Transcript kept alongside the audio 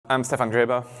I'm Stephane.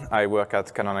 I work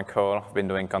at Canonical. I've been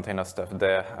doing container stuff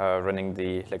there, running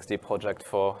the LXD project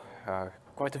for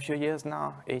quite a few years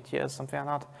now, 8 years, something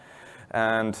like that.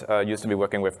 And used to be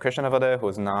working with Christian over there,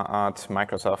 who's now at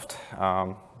Microsoft.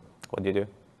 What do you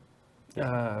do?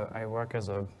 I work as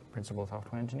a principal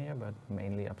software engineer, but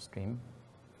mainly upstream.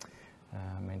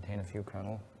 Maintain a few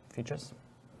kernel features.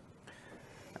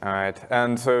 All right,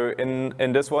 and so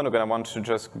in this one, we're going to want to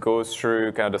just go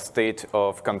through kind of the state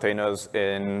of containers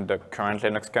in the current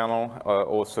Linux kernel.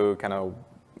 Also, kind of,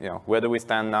 where do we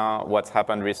stand now? What's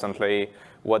happened recently?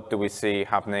 What do we see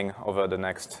happening over the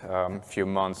next few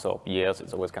months or years?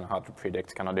 It's always kind of hard to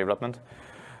predict kind of development.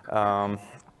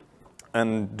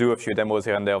 And do a few demos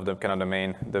here and there of the kind of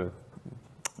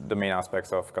the main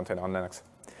aspects of container on Linux.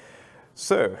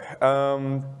 So.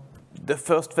 The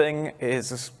first thing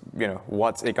is,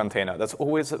 what's a container? That's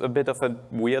always a bit of a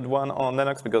weird one on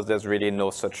Linux because there's really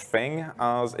no such thing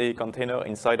as a container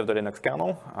inside of the Linux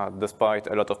kernel, despite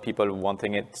a lot of people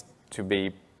wanting it to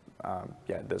be,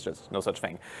 there's just no such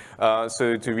thing.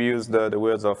 So to use the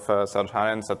words of Serge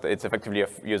Hallens, it's effectively a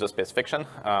user space fiction.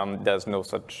 There's no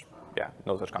such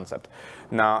concept.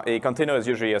 Now, a container is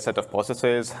usually a set of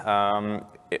processes that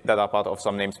are part of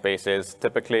some namespaces.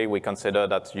 Typically, we consider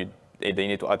that they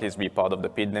need to at least be part of the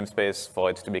PID namespace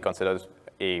for it to be considered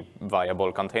a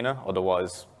viable container.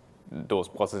 Otherwise, those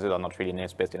processes are not really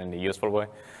namespaced in any useful way.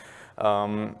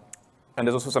 And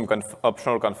there's also some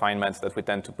optional confinements that we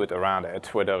tend to put around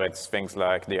it, whether it's things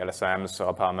like the LSMs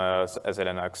or Palmers,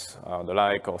 SLNX, or the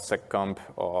like, or seccomp,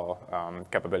 or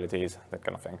capabilities, that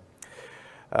kind of thing.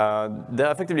 There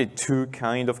are effectively two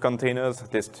kinds of containers,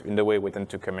 at least in the way we tend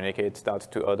to communicate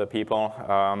that to other people.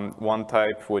 One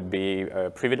type would be a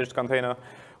privileged container,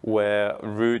 where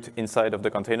root inside of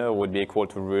the container would be equal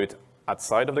to root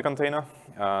outside of the container.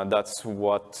 That's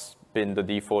what's been the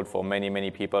default for many,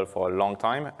 many people for a long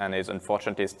time, and is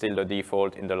unfortunately still the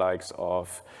default in the likes of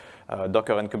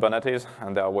Docker and Kubernetes,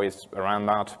 and there are ways around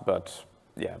that, but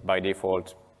yeah, by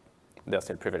default, they're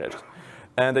still privileged.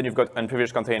 And then you've got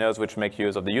unprivileged containers, which make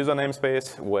use of the user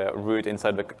namespace, where root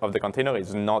inside of the container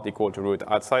is not equal to root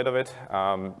outside of it,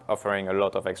 offering a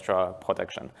lot of extra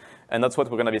protection. And that's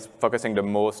what we're going to be focusing the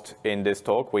most in this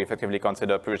talk. We effectively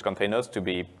consider privileged containers to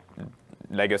be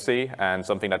legacy and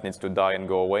something that needs to die and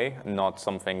go away, not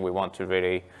something we want to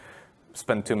really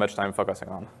spend too much time focusing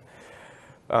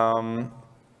on.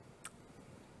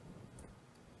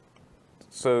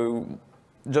 So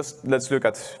just let's look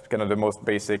at kind of the most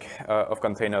basic of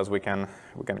containers we can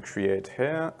create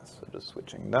here. So just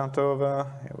switching that over.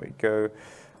 Here we go.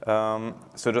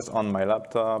 So just on my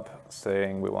laptop,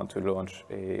 saying we want to launch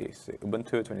a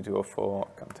Ubuntu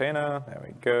 22.04 container. There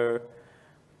we go.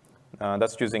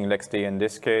 That's using LXD in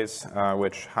this case,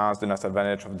 which has the nice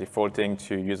advantage of defaulting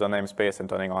to user namespace and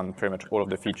turning on pretty much all of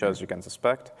the features you can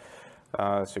suspect.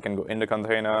 So you can go in the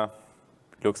container.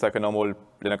 Looks like a normal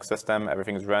Linux system,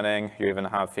 everything's running. You even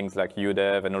have things like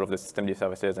udev and all of the systemd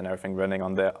services and everything running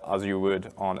on there as you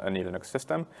would on any Linux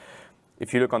system.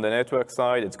 If you look on the network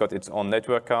side, it's got its own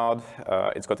network card,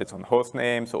 it's got its own host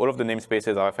name, so all of the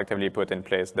namespaces are effectively put in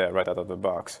place there right out of the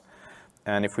box.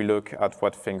 And if we look at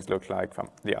what things look like from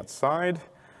the outside,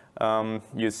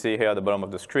 you see here at the bottom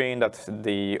of the screen that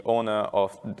the owner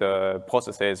of the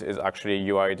processes is actually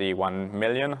UID 1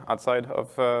 million outside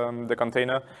of the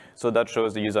container. So that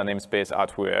shows the user namespace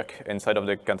at work. Inside of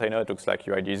the container, it looks like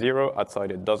UID 0.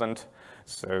 Outside, it doesn't.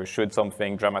 So should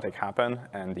something dramatic happen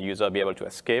and the user be able to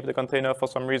escape the container for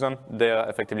some reason, they're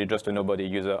effectively just a nobody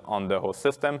user on the host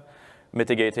system,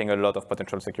 mitigating a lot of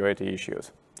potential security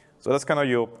issues. So that's kind of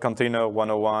your container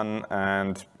 101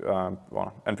 and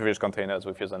unprivileged containers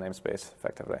with user namespace,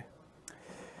 effectively.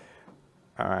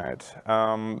 All right.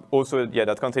 Also,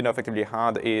 that container effectively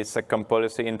had a seccomp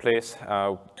policy in place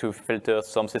to filter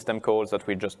some system calls that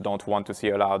we just don't want to see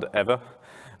allowed ever.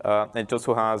 It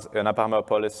also has an AppArmor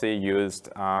policy used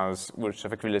which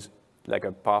effectively is like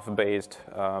a path-based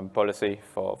policy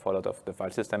for a lot of the file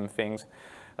system things.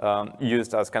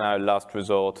 Used as kind of last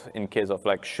resort in case of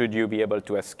should you be able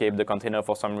to escape the container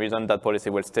for some reason, that policy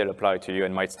will still apply to you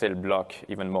and might still block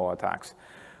even more attacks.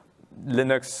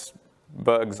 Linux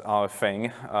bugs are a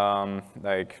thing,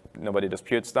 nobody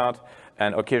disputes that,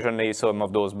 and occasionally some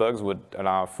of those bugs would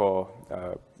allow for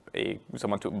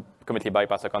someone to completely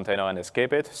bypass a container and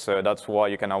escape it. So that's why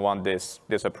you kind of want this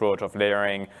approach of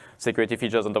layering security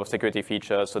features on top of security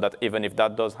features so that even if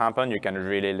that does happen, you can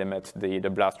really limit the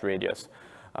blast radius.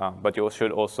 But you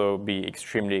should also be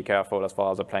extremely careful as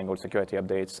far as applying all security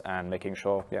updates and making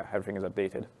sure, everything is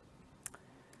updated.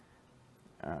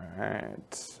 All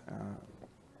right,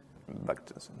 back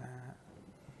to this.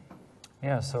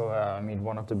 Yeah, so I mean,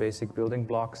 one of the basic building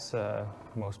blocks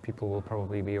most people will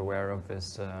probably be aware of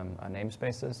is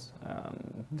namespaces.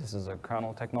 This is a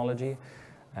kernel technology,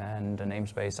 and the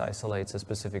namespace isolates a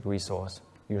specific resource,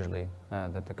 usually,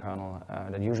 that the kernel,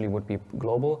 that usually would be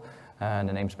global, and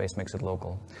the namespace makes it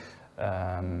local.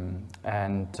 The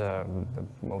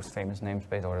most famous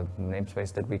namespace, or the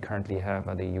namespace that we currently have,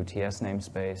 are the UTS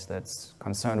namespace that's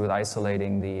concerned with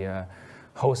isolating the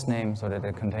host name so that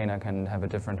a container can have a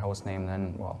different host name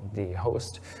than, well, the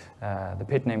host. The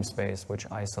PID namespace, which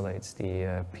isolates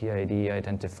the PID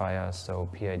identifier, so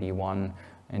PID1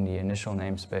 in the initial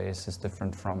namespace is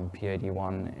different from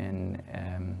PID1 in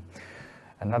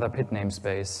another PID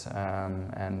namespace,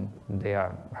 and they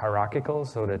are hierarchical,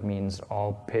 so that means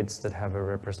all PIDs that have a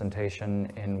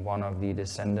representation in one of the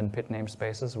descendant PID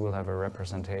namespaces will have a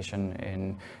representation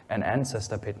in an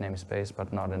ancestor PID namespace,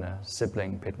 but not in a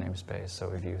sibling PID namespace.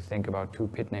 So if you think about two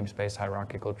PID namespace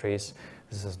hierarchical trees,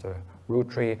 this is the root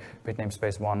tree, PID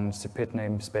namespace 1, PID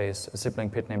namespace, sibling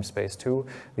PID namespace 2.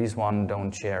 These one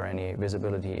don't share any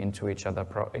visibility into each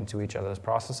other's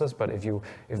processes, but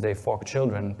if they fork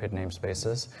children PID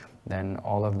namespaces, then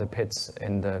all of the PIDs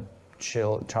in the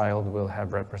child will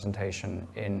have representation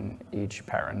in each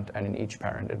parent, and in each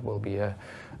parent it will be a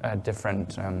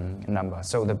different number.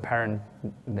 So the parent,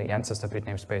 the ancestor PID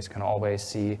namespace, can always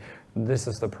see, this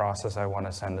is the process I want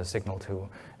to send a signal to,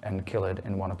 and kill it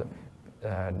in one of the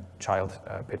child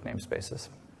PID namespaces.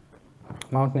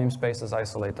 Mount namespaces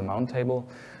isolate the mount table,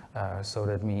 so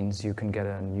that means you can get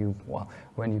a new, well,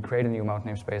 when you create a new mount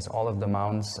namespace, all of the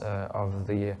mounts of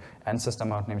the ancestor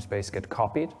mount namespace get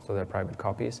copied, so they're private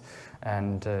copies,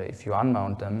 and if you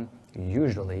unmount them,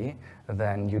 usually,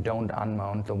 then you don't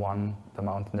unmount the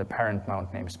mount in the parent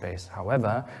mount namespace.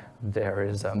 However, there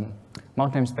is,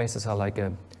 mount namespaces are like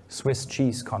a Swiss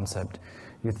cheese concept.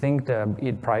 You think they're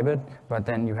private, but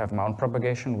then you have mount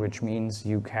propagation, which means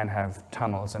you can have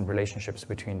tunnels and relationships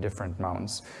between different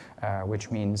mounts,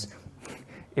 which means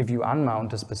if you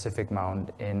unmount a specific mount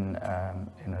in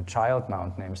a child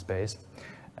mount namespace,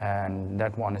 and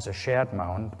that one is a shared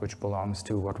mount, which belongs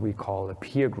to what we call a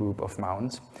peer group of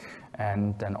mounts,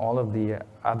 and then all of the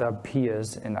other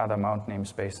peers in other mount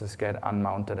namespaces get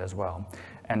unmounted as well.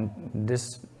 And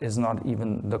this is not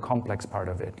even the complex part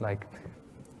of it. Like,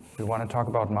 if we want to talk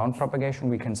about mount propagation,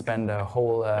 we can spend a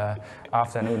whole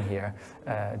afternoon here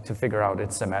to figure out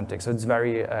its semantics. So it's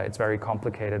very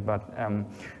complicated, but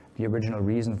the original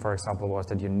reason, for example, was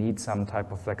that you need some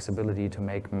type of flexibility to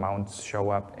make mounts show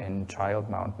up in child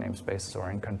mount namespaces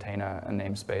or in container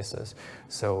namespaces.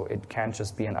 So it can't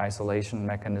just be an isolation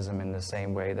mechanism in the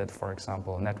same way that, for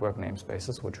example, network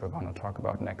namespaces, which we're going to talk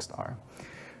about next, are.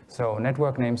 So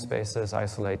network namespaces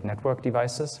isolate network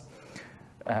devices.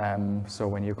 So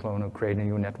when you create a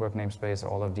new network namespace,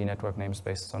 all of the network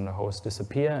namespaces on the host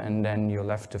disappear, and then you're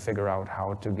left to figure out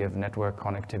how to give network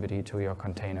connectivity to your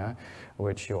container,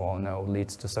 which you all know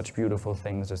leads to such beautiful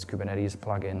things as Kubernetes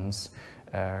plugins.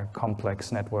 Complex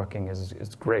networking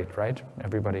is great, right?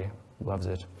 Everybody loves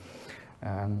it.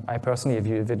 I personally,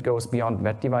 if it goes beyond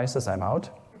vet devices, I'm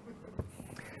out.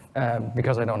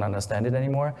 Because I don't understand it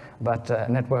anymore, but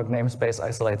network namespace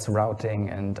isolates routing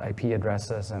and IP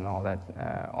addresses and all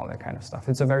that kind of stuff.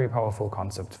 It's a very powerful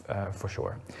concept for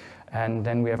sure. And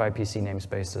then we have IPC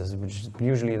namespaces, which is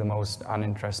usually the most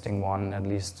uninteresting one, at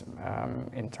least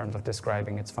in terms of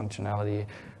describing its functionality,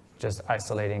 just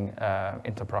isolating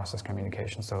inter-process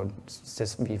communication. So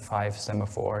sysv5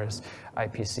 semaphores,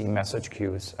 IPC message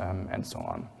queues, and so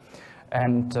on.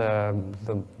 And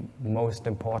the most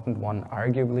important one,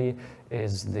 arguably,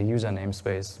 is the user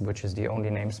namespace, which is the only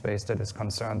namespace that is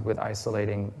concerned with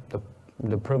isolating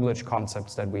the privilege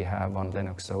concepts that we have on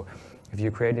Linux. So if you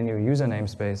create a new user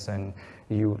namespace and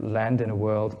you land in a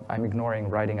world, I'm ignoring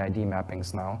writing ID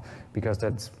mappings now, because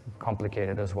that's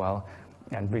complicated as well,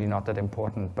 and really not that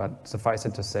important, but suffice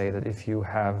it to say that if you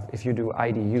do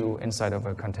IDU inside of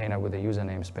a container with a user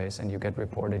namespace and you get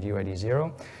reported UID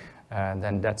 0,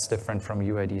 then that's different from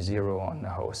UID 0 on the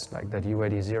host. Like that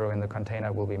UID 0 in the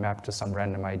container will be mapped to some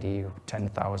random ID,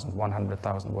 10,000,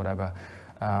 100,000, whatever,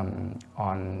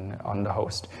 on the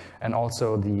host. And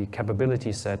also the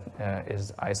capability set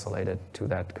is isolated to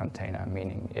that container,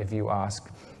 meaning if you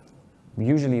ask,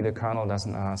 usually the kernel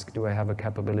doesn't ask, do I have a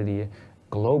capability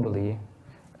globally?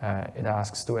 It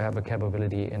asks, do I have a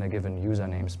capability in a given user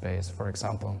namespace, for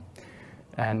example?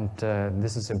 And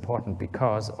this is important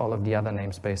because all of the other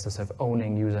namespaces have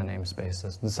owning user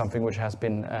namespaces. This is something which has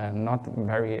been not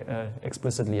very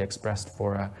explicitly expressed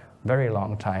for a very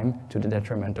long time to the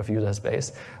detriment of user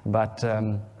space. But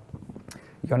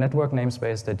Your network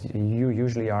namespace that you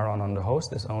usually are on the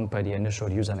host is owned by the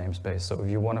initial user namespace. So if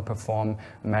you want to perform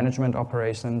management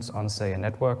operations on, say, a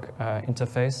network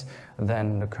interface,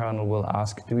 then the kernel will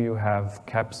ask, do you have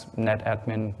caps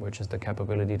netadmin, which is the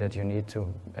capability that you need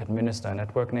to administer a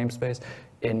network namespace,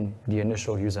 in the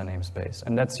initial user namespace.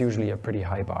 And that's usually a pretty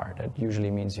high bar. That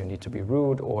usually means you need to be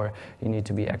root, or you need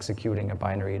to be executing a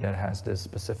binary that has this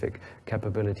specific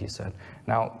capability set.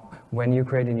 Now, when you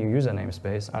create a new user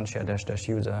namespace, unshare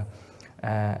 --user,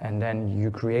 and then you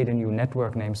create a new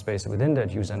network namespace within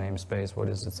that user namespace, what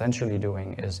it's essentially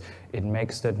doing is it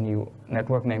makes that new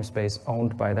network namespace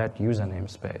owned by that user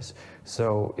namespace.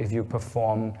 So if you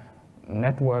perform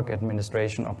network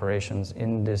administration operations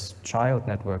in this child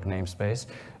network namespace,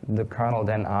 the kernel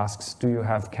then asks, do you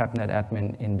have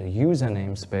capnetadmin in the user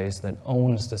namespace that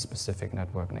owns the specific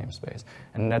network namespace?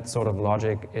 And that sort of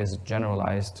logic is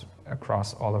generalized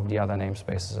across all of the other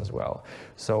namespaces as well.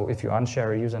 So if you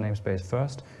unshare a user namespace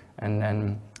first, and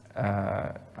then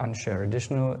unshare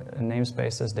additional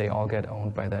namespaces, they all get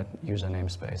owned by that user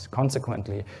namespace.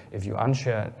 Consequently, if you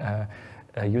unshare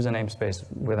a user namespace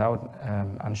without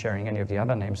unsharing any of the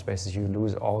other namespaces, you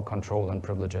lose all control and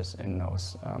privileges in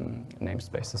those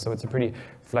namespaces. So it's a pretty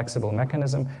flexible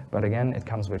mechanism, but again, it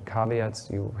comes with caveats.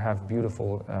 You have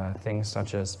beautiful things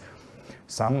such as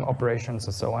some operations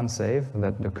are so unsafe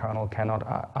that the kernel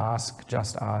cannot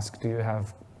just ask, do you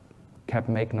have cap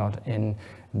make not in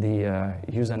the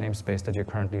user namespace that you're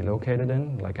currently located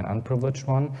in, like an unprivileged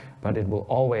one, but it will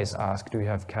always ask, do you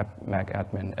have cap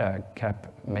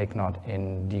make not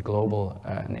in the global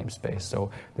namespace?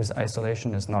 So this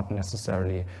isolation is not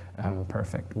necessarily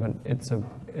perfect, but it's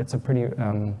a pretty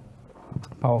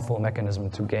powerful mechanism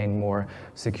to gain more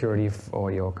security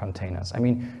for your containers. I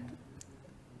mean,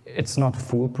 it's not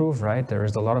foolproof, right? There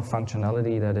is a lot of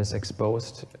functionality that is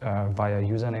exposed via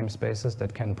user namespaces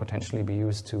that can potentially be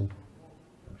used to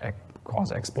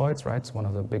cause exploits, right? It's one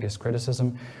of the biggest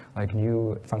criticism. Like,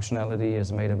 new functionality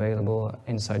is made available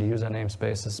inside user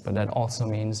namespaces, but that also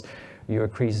means you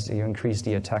increase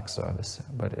the attack service.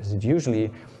 But as it usually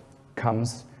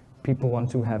comes, people want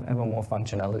to have ever more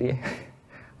functionality.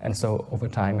 And so over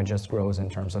time, it just grows in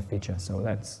terms of features. So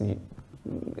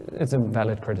it's a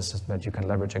valid criticism that you can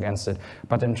leverage against it.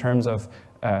 But in terms of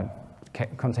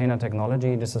container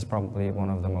technology, this is probably one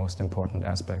of the most important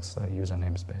aspects, user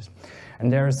namespace.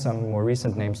 And there are some more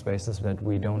recent namespaces that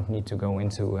we don't need to go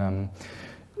into in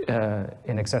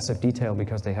excessive detail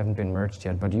because they haven't been merged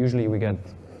yet. But usually we get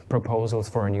proposals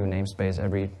for a new namespace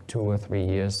every 2 or 3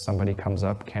 years. Somebody comes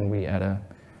up, can we add a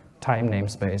time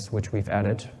namespace, which we've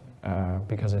added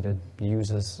because it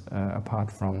uses,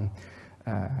 apart from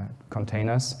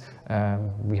containers.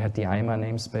 We had the IMA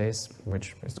namespace,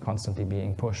 which is constantly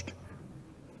being pushed.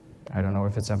 I don't know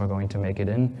if it's ever going to make it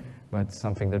in, but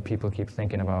something that people keep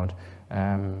thinking about.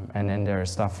 And then there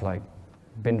is stuff like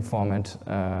bin format,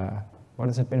 what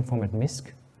is it, bin format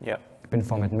MISC? Yeah. Bin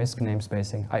format MISC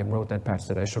namespacing. I wrote that patch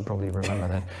that I should probably remember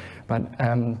that.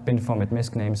 But bin format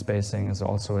MISC namespacing is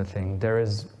also a thing. There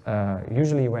is,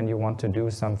 usually when you want to do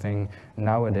something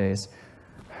nowadays,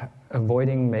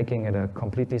 avoiding making it a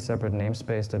completely separate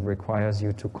namespace that requires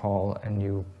you to call a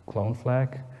new clone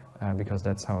flag, because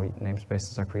that's how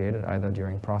namespaces are created, either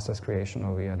during process creation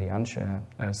or via the unshare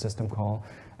system call,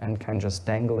 and can just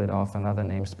dangle it off another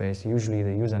namespace, usually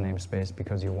the user namespace,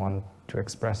 because you want to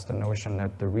express the notion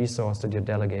that the resource that you're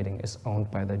delegating is owned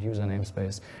by that user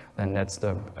namespace, then that's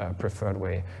the preferred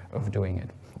way of doing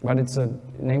it. But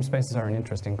namespaces are an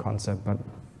interesting concept, but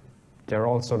they're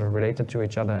all sort of related to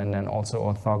each other and then also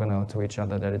orthogonal to each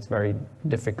other, that it's very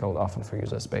difficult often for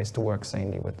user space to work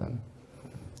sanely with them.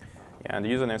 Yeah, and the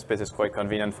user namespace is quite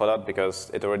convenient for that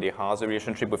because it already has a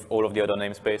relationship with all of the other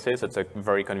namespaces. It's a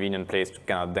very convenient place to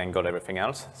kind of dangle everything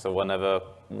else. So whenever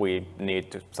we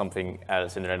need something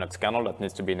else in the Linux kernel that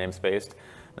needs to be namespaced,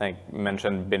 like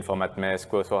mentioned bin format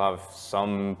MISC, we also have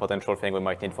some potential thing we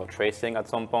might need for tracing at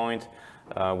some point.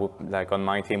 Like on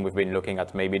my team, we've been looking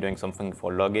at maybe doing something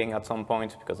for logging at some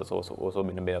point because it's also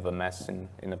been a bit of a mess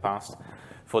in the past.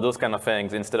 For those kind of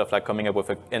things, instead of like coming up with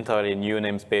an entirely new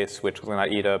namespace which is going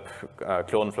to eat up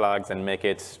clone flags and make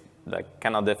it like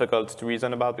kind of difficult to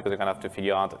reason about because you kind of have to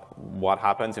figure out what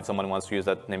happens if someone wants to use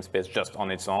that namespace just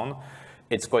on its own,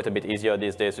 it's quite a bit easier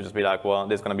these days to just be like, well,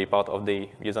 this is going to be part of the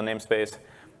user namespace.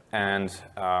 And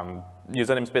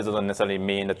user namespace doesn't necessarily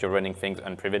mean that you're running things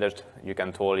unprivileged. You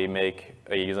can totally make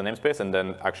a user namespace and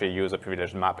then actually use a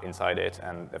privileged map inside it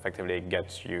and effectively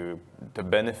get you the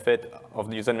benefit of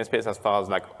the user namespace as far as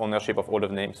like ownership of all of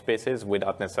the namespaces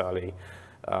without necessarily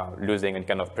losing any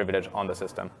kind of privilege on the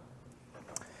system.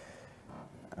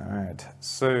 All right,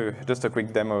 so just a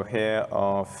quick demo here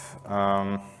of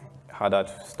how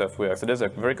that stuff works. So there's a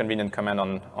very convenient command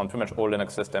on pretty much all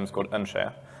Linux systems called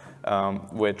unshare,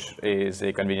 which is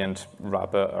a convenient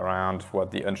wrapper around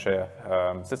what the unshare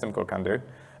system call can do.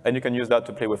 And you can use that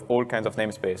to play with all kinds of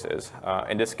namespaces.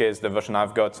 In this case, the version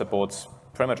I've got supports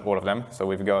pretty much all of them. So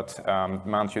we've got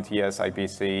mount UTS,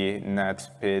 IPC, net,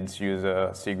 PIDs,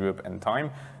 user, CGroup, and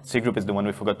time. CGroup is the one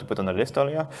we forgot to put on the list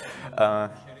earlier.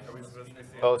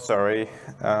 Oh, sorry.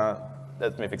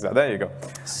 Let me fix that. There you go.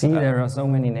 See, there are so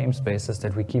many namespaces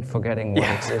that we keep forgetting what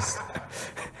exists.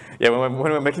 Yeah, when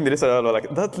we're making the list, I was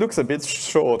like, that looks a bit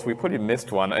short. We probably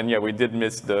missed one. And yeah, we did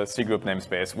miss the CGroup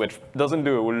namespace, which doesn't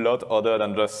do a lot other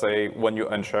than just say when you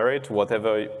unshare it,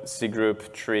 whatever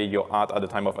CGroup tree you're at the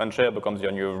time of unshare becomes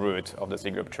your new root of the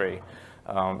CGroup tree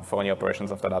for any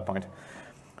operations after that point.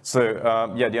 So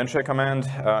yeah, the unshare command,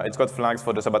 it's got flags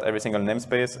for just about every single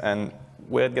namespace. And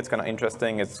where it gets kind of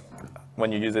interesting is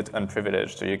when you use it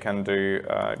unprivileged. So you can do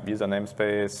user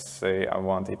namespace, say I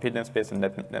want a PID namespace, a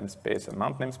net namespace, a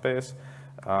mount namespace.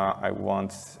 I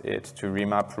want it to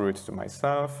remap root to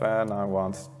myself, and I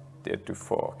want it to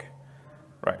fork.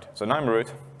 Right, so now I'm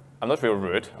root. I'm not real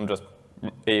root, I'm just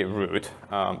a root.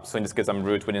 So in this case, I'm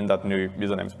root within that new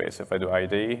user namespace. If I do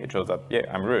ID, it shows that, yeah,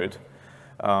 I'm root.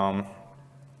 But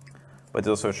it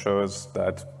also shows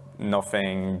that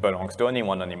nothing belongs to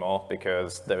anyone anymore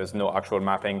because there is no actual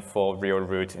mapping for real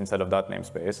root inside of that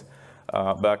namespace.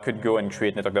 But I could go and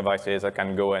create network devices, I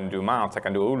can go and do mounts, I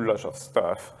can do a whole lot of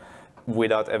stuff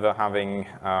without ever having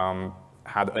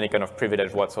had any kind of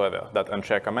privilege whatsoever. That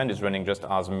unshare command is running just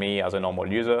as me as a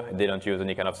normal user. They don't use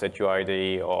any kind of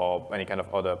setuid or any kind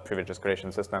of other privilege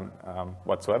escalation system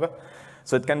whatsoever.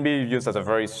 So it can be used as a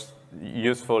very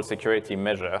useful security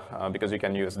measure because you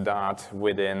can use that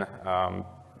within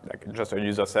like just a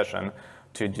user session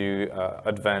to do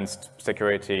advanced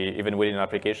security even within an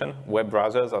application. Web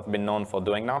browsers have been known for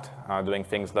doing that, doing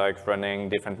things like running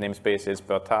different namespaces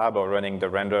per tab or running the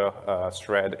render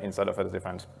thread inside of a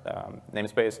different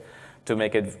namespace to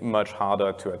make it much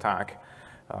harder to attack.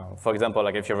 For example,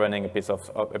 like if you're running a piece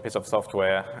of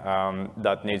software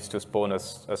that needs to spawn a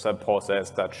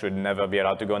sub-process that should never be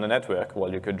allowed to go on the network,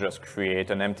 well, you could just create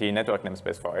an empty network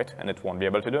namespace for it, and it won't be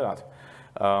able to do that.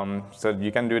 So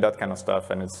you can do that kind of stuff,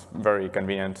 and it's very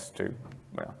convenient to,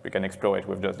 well, we can exploit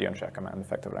with just the unshare command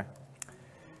effectively.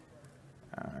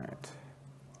 All right.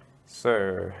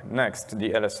 So next,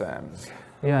 the LSMs.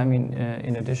 Yeah, I mean,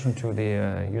 in addition to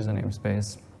the user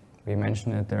namespace, we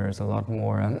mentioned it, there is a lot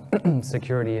more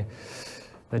security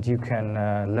that you can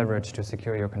leverage to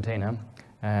secure your container.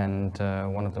 And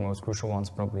one of the most crucial ones,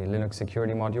 probably Linux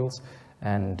security modules.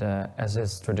 And as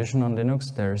is tradition on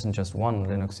Linux, there isn't just one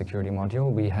Linux security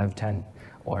module, we have 10.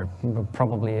 Or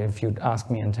probably if you'd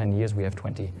ask me in 10 years, we have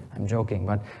 20. I'm joking,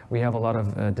 but we have a lot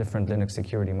of different Linux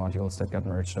security modules that got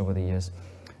merged over the years.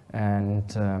 And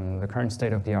the current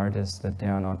state of the art is that they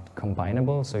are not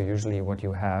combinable. So usually what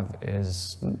you have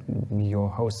is your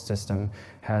host system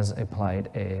has applied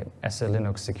a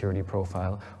SLinux security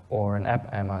profile or an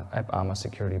AppArmor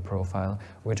security profile,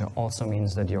 which also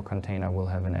means that your container will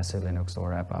have an SLinux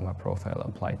or AppArmor profile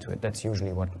applied to it. That's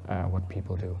usually what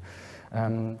people do.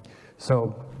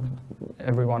 So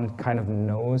everyone kind of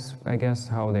knows, I guess,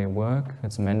 how they work.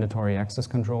 It's mandatory access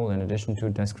control in addition to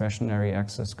discretionary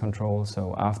access control.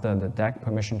 So after the DAC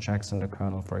permission checks in the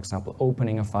kernel, for example,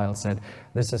 opening a file set,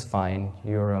 this is fine,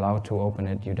 you're allowed to open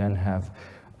it. You then have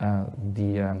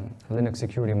the Linux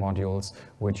security modules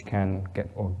which can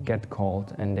get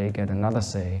called, and they get another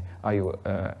say, are you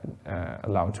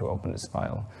allowed to open this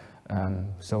file?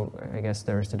 So I guess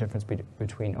there is the difference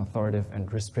between authoritative and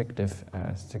restrictive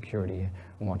security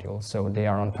modules. So they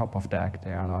are on top of DAC.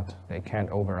 They can't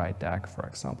override DAC, for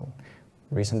example.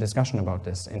 Recent discussion about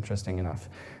this, interesting enough.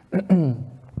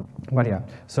 But yeah,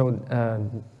 so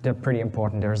they're pretty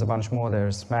important. There's a bunch more.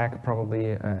 There's SMAC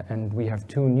probably, and we have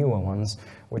two newer ones,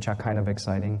 which are kind of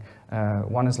exciting.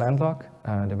 One is Landlock,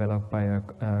 developed by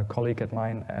a colleague of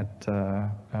mine at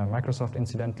Microsoft,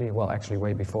 incidentally. Well, actually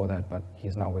way before that, but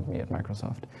he's now with me at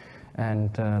Microsoft.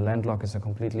 And Landlock is a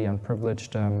completely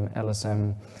unprivileged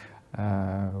LSM,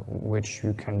 which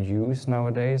you can use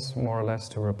nowadays, more or less,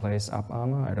 to replace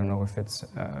AppArmor. I don't know if it's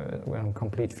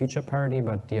complete feature parity,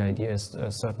 but the idea is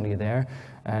certainly there.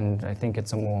 And I think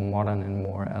it's a more modern and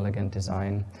more elegant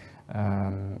design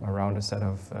around a set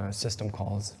of system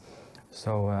calls.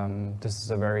 So this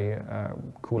is a very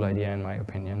cool idea, in my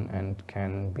opinion, and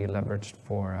can be leveraged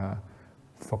for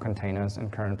containers, and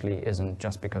currently isn't,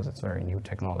 just because it's very new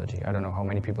technology. I don't know how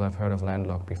many people have heard of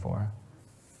Landlock before.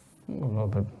 A little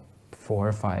bit. 4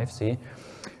 or 5, see?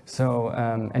 So,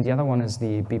 and the other one is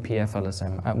the BPF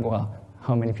LSM. Well,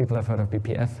 how many people have heard of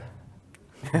BPF?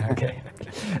 Okay.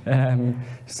 The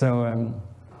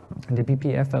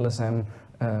BPF LSM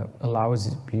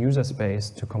allows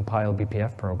userspace to compile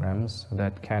BPF programs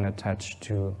that can attach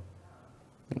to,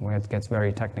 where it gets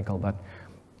very technical, but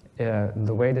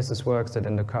the way this works, that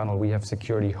in the kernel we have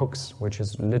security hooks, which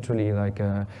is literally like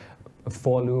a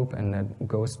for loop, and that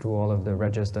goes through all of the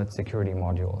registered security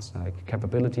modules. Like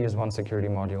capability is one security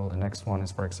module, the next one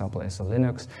is, for example,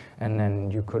 SL-Linux, and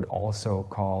then you could also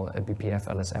call a BPF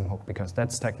LSM hook, because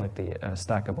that's technically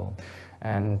stackable.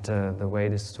 And the way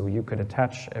this, so you could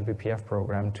attach a BPF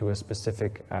program to a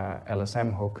specific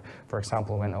LSM hook, for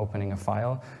example, when opening a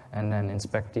file, and then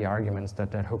inspect the arguments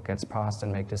that that hook gets passed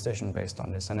and make decision based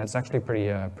on this. And it's actually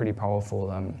pretty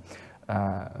powerful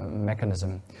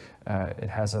mechanism.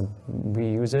 We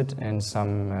use it in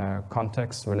some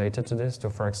contexts related to this to,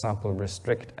 for example,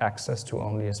 restrict access to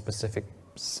only a specific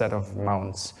set of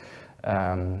mounts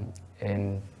in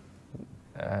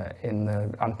the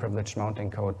unprivileged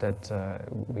mounting code that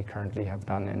we currently have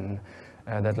done in,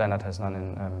 that Leonard has done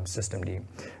in systemd.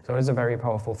 So it's a very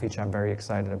powerful feature. I'm very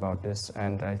excited about this,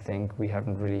 and I think we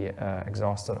haven't really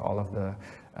exhausted all of the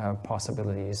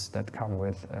possibilities that come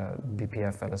with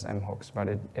BPF LSM hooks, but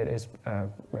it is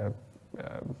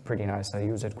pretty nice. I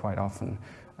use it quite often,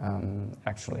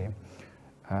 actually.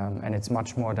 And it's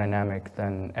much more dynamic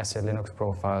than SL-Linux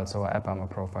profiles or AppArmor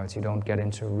profiles. You don't get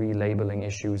into relabeling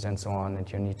issues and so on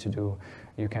that you need to do.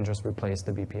 You can just replace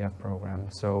the BPF program.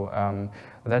 So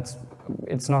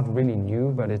it's not really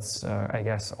new, but it's, I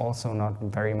guess, also not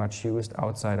very much used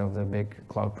outside of the big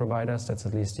cloud providers. That's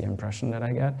at least the impression that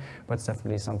I get. But it's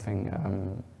definitely something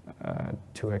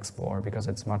to explore, because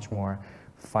it's much more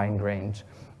fine-grained.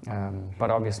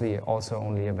 But obviously also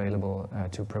only available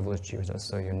to privileged users.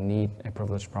 So you need a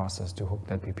privileged process to hook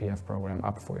that BPF program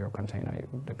up for your container.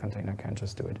 The container can't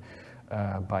just do it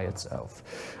by itself.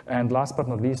 And last but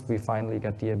not least, we finally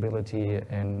get the ability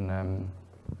in,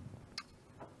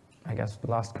 I guess,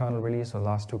 the last kernel release or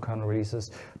last two kernel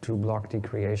releases to block the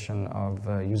creation of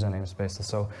user namespaces.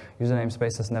 So user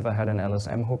namespaces never had an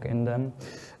LSM hook in them,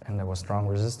 and there was strong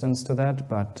resistance to that,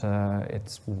 but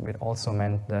it also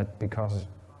meant that because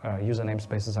user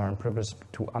namespaces are privileged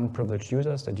to unprivileged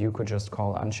users, that you could just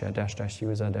call unshare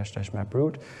 --user --map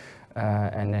root,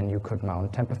 and then you could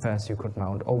mount tempfs, you could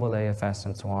mount overlayfs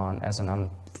and so on as an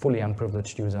fully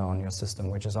unprivileged user on your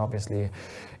system, which is obviously,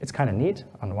 it's kind of neat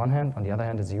on the one hand. On the other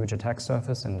hand, it's a huge attack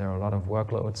surface, and there are a lot of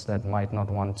workloads that might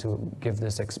not want to give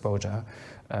this exposure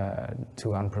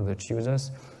to unprivileged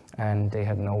users. And they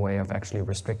had no way of actually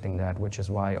restricting that, which is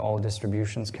why all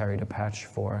distributions carried a patch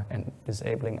for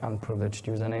disabling unprivileged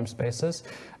user namespaces.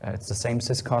 It's the same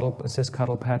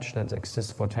sysctl patch that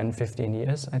exists for 10, 15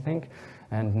 years, I think.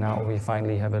 And now we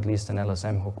finally have at least an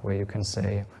LSM hook where you can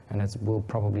say, and it will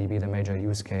probably be the major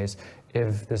use case,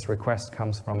 if this request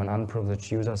comes from an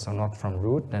unprivileged user, so not from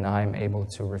root, then I'm able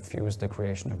to refuse the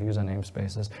creation of user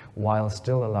namespaces while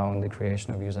still allowing the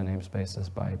creation of user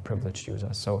namespaces by privileged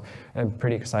users. So I'm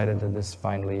pretty excited that this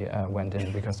finally went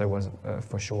in, because there was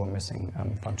for sure missing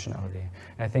functionality.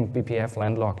 And I think BPF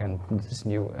landlock and this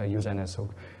new userness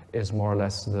hook is more or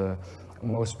less the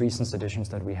most recent additions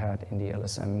that we had in the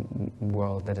LSM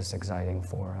world that is exciting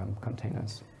for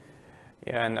containers.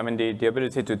 Yeah, and I mean, the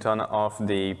ability to turn off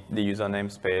the user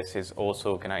namespace is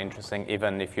also kind of interesting,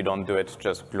 even if you don't do it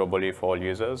just globally for all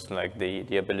users. Like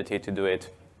the ability to do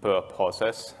it per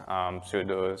process through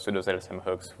those LSM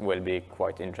hooks will be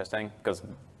quite interesting, because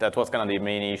that was kind of the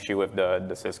main issue with the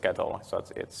sysctl. So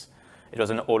it was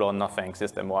an all or nothing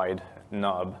system-wide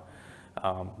knob,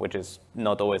 which is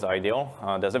not always ideal.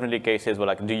 There's definitely cases where,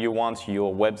 like, do you want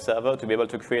your web server to be able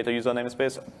to create a user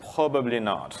namespace? Probably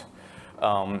not.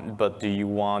 But do you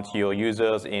want your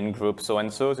users in group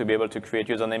so-and-so to be able to create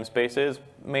user namespaces?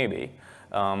 Maybe.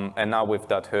 And now with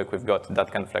that hook, we've got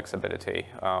that kind of flexibility.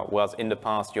 Whereas in the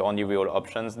past, your only real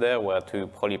options there were to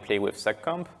probably play with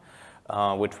seccomp,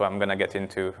 which I'm going to get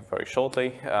into very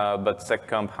shortly. But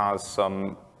seccomp has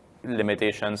some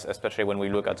limitations, especially when we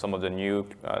look at some of the new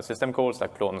system calls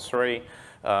like clone 3,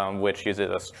 which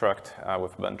uses a struct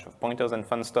with a bunch of pointers and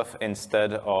fun stuff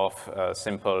instead of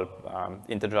simple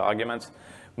integer arguments,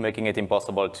 making it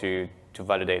impossible to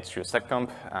validate through seccomp,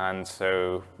 and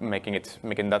so making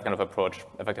that kind of approach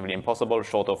effectively impossible,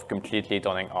 short of completely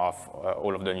turning off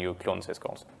all of the new clone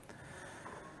syscalls.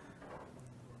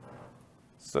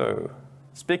 So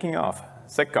speaking of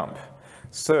seccomp,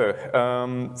 so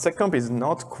seccomp is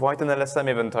not quite an LSM,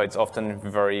 even though it's often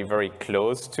very, very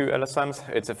close to LSMs.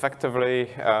 It's effectively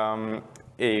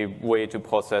a way to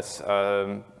process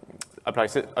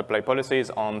apply policies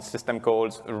on system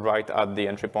calls right at the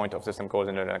entry point of system calls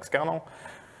in the Linux kernel.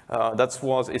 That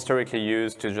was historically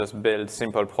used to just build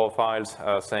simple profiles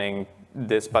saying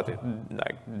this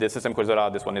system calls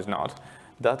allowed, this one is not.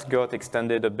 That got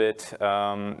extended a bit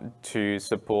to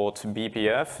support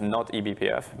BPF, not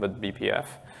eBPF, but BPF,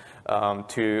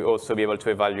 to also be able to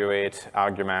evaluate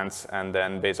arguments and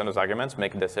then based on those arguments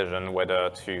make a decision whether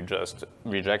to just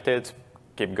reject it,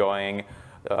 keep going,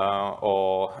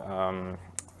 or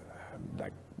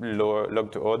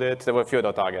log to audit. There were a few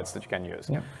other targets that you can use.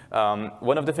 Yeah.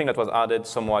 One of the things that was added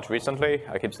somewhat recently,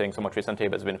 I keep saying somewhat recently,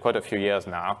 but it's been quite a few years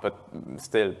now, but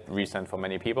still recent for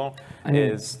many people,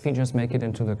 is features make it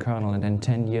into the kernel, and then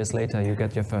 10 years later you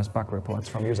get your first bug reports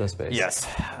from userspace. Yes.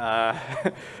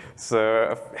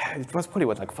 So it was probably,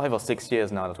 like 5 or 6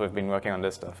 years now that we've been working on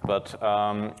this stuff. But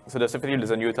so there's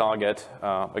a new target,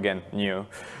 again, new,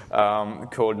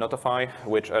 called notify,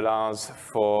 which allows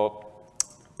for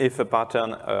if a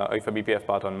pattern, if a BPF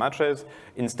pattern matches,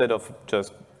 instead of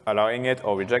just allowing it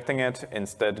or rejecting it,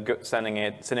 instead sending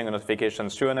a notification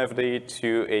through an FD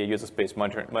to a user space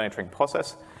monitoring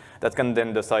process that can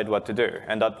then decide what to do.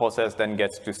 And that process then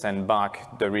gets to send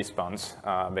back the response,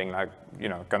 being like,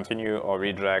 continue or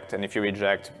reject. And if you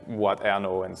reject, what error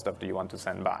no and stuff do you want to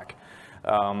send back?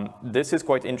 This is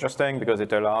quite interesting because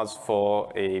it allows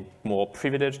for a more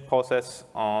privileged process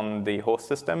on the host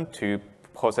system to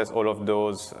process all of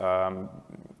those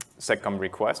seccomp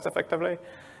requests effectively.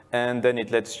 And then it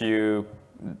lets you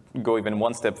go even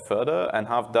one step further and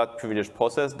have that privileged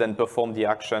process then perform the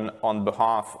action on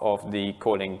behalf of the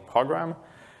calling program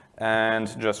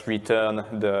and just return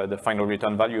the final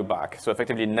return value back. So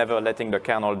effectively never letting the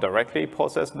kernel directly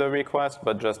process the request,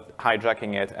 but just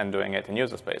hijacking it and doing it in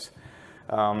user space.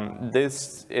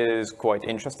 This is quite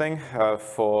interesting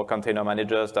for container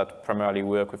managers that primarily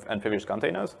work with unprivileged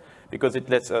containers because it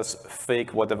lets us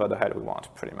fake whatever the hell we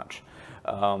want, pretty much.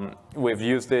 We've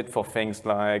used it for things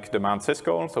like the mount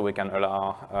syscall, so we can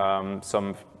allow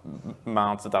some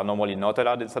mounts that are normally not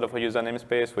allowed inside of a user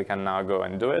namespace. We can now go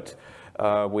and do it.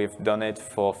 We've done it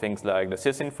for things like the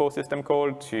sysinfo system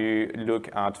call to look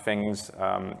at things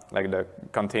like the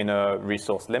container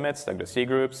resource limits, like the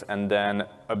CGroups, and then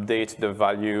update the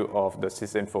value of the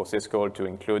sysinfo syscall to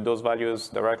include those values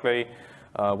directly.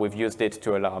 We've used it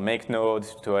to allow make node,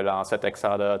 to allow set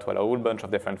xadder, to allow a whole bunch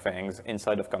of different things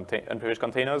inside of unprivileged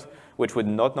containers, which would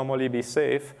not normally be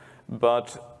safe,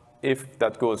 but if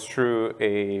that goes through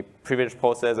a privileged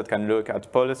process that can look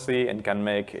at policy and can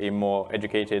make a more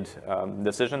educated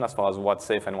decision as far as what's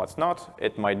safe and what's not,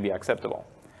 it might be acceptable.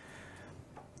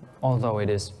 Although it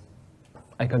is,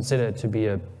 I consider it to be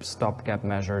a stopgap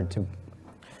measure to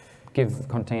give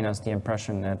containers the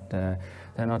impression that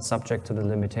they're not subject to the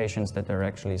limitations that they're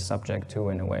actually subject to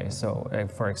in a way. So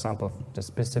for example,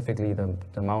 specifically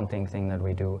the mounting thing that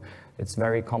we do, it's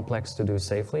very complex to do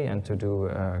safely and to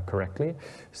do correctly.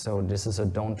 So this is a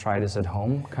don't try this at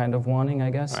home kind of warning,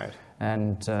 I guess. Right.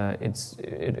 And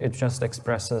it just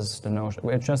expresses the notion,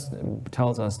 it just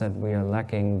tells us that we are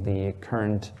lacking the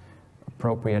current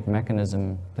appropriate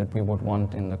mechanism that we would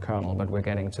want in the kernel, but we're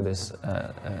getting to this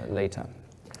later.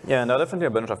 Yeah, and there are definitely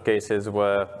a bunch of cases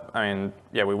where,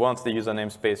 we want the user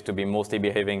namespace to be mostly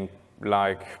behaving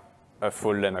like a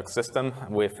full Linux system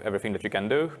with everything that you can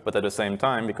do, but at the same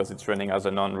time, because it's running as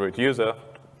a non-root user,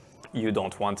 you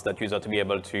don't want that user to be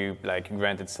able to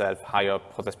grant itself higher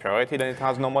process priority than it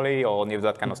has normally, or any of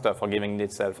that kind of stuff, or giving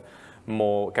itself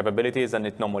more capabilities than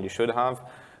it normally should have.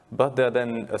 But there are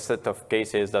then a set of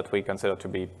cases that we consider to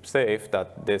be safe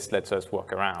that this lets us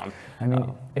work around. I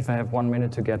mean, if I have 1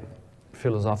 minute to get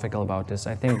philosophical about this,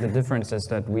 I think the difference is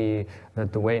that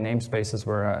the way namespaces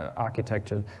were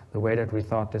architected, the way that we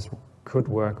thought this could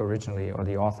work originally, or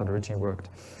the author originally worked,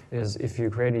 is if you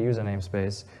create a user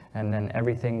namespace and then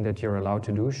everything that you're allowed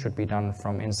to do should be done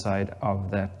from inside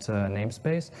of that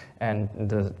namespace, and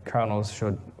the kernels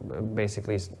should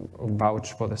basically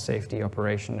vouch for the safety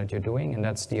operation that you're doing, and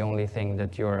that's the only thing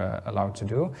that you're allowed to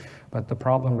do. But the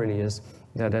problem really is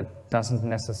that it doesn't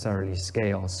necessarily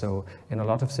scale. So in a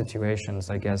lot of situations,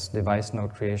 I guess device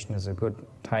node creation is a good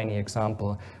tiny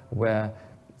example where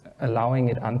allowing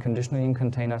it unconditionally in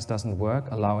containers doesn't work.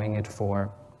 Allowing it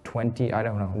for 20, I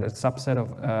don't know, the subset of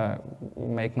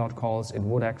make node calls, it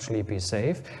would actually be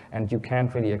safe. And you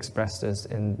can't really express this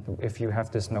if you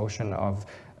have this notion of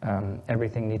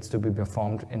everything needs to be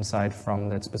performed inside from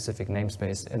that specific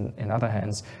namespace.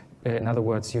 In other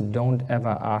words, you don't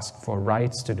ever ask for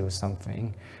rights to do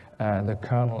something. The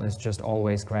kernel is just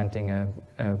always granting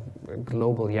a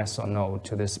global yes or no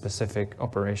to this specific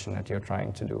operation that you're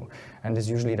trying to do. And this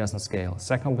usually doesn't scale.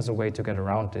 SecComp is a way to get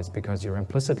around this because you're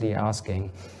implicitly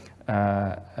asking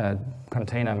a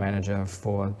container manager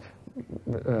for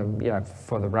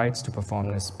the rights to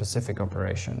perform this specific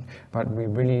operation. But we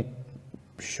really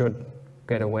should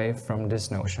get away from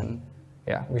this notion.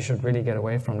 Yeah, we should really get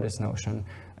away from this notion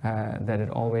that it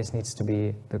always needs to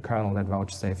be the kernel that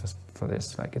vouchsafes for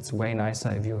this. Like, it's way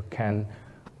nicer if you can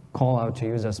call out to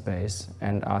user space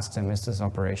and ask them, is this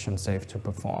operation safe to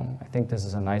perform? I think this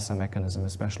is a nicer mechanism,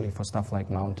 especially for stuff like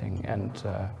mounting,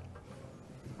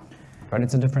 but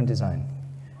it's a different design.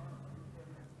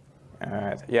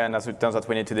 Yeah, and as it turns out,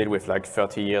 we need to deal with like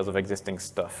 30 years of existing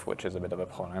stuff, which is a bit of a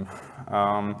problem.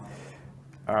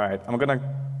 All right, I'm gonna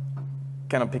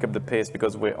kind of pick up the pace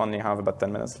because we only have about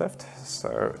 10 minutes left,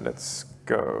 so let's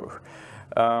go.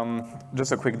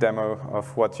 Just a quick demo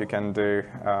of what you can do.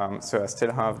 So I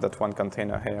still have that one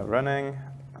container here running.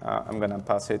 I'm gonna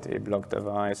pass it a block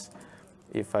device.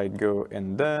 If I go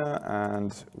in there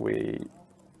and we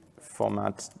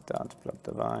format that block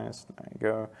device, there you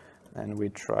go, and we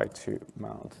try to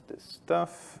mount this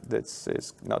stuff, this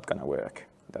is not gonna work.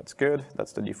 That's good,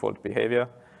 that's the default behavior.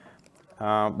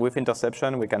 With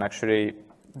interception, we can actually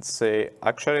say,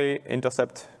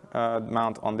 intercept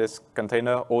mount on this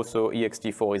container. Also,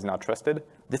 ext4 is not trusted.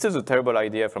 This is a terrible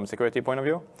idea from a security point of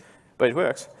view, but it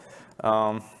works.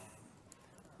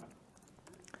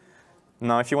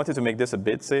 Now, if you wanted to make this a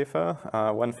bit safer,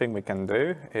 one thing we can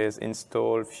do is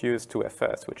install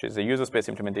Fuse2FS, which is a user space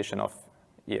implementation of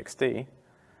ext.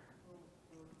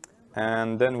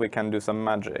 And then we can do some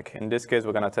magic. In this case,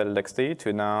 we're going to tell LXT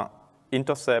to now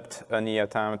intercept any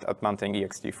attempt at mounting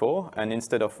ext4, and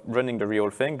instead of running the real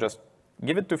thing, just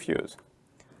give it to Fuse.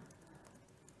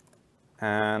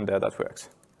 And that works.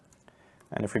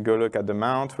 And if we go look at the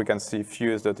mount, we can see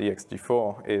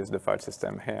fuse.ext4 is the file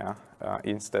system here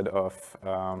instead of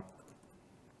real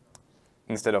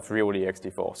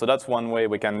ext4. So that's one way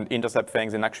we can intercept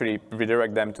things and actually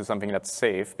redirect them to something that's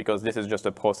safe, because this is just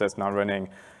a process now running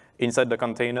inside the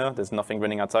container. There's nothing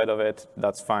running outside of it.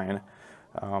 That's fine.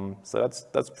 So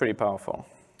that's pretty powerful.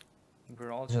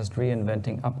 We're all just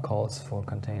reinventing upcalls for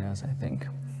containers, I think.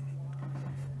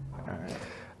 All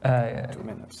right. 2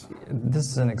 minutes. This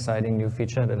is an exciting new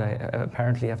feature that I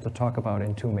apparently have to talk about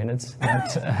in 2 minutes.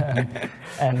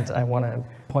 And I want to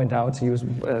point out, to use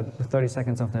 30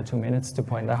 seconds of that 2 minutes to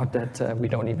point out that we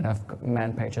don't even have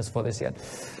man pages for this yet,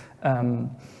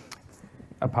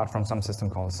 apart from some system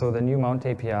calls. So the new mount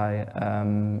API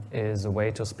is a way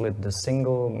to split the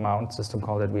single mount system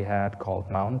call that we had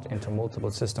called mount into multiple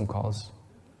system calls.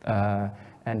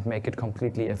 And make it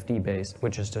completely FD-based,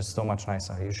 which is just so much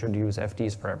nicer. You should use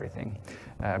FDs for everything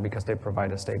because they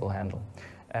provide a stable handle.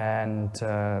 And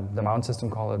the mount system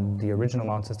call, the original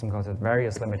mount system call, had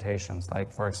various limitations.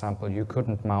 Like, for example, you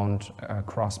couldn't mount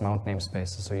cross-mount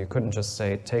namespaces. So you couldn't just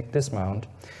say, take this mount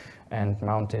and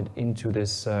mount it into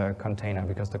this container,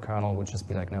 because the kernel would just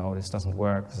be like, no, this doesn't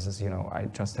work. This is, I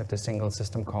just have this single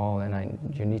system call, and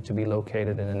you need to be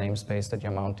located in a namespace that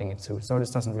you're mounting it to. So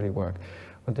this doesn't really work.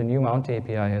 But the new mount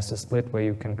API has a split where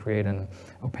you can create an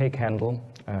opaque handle,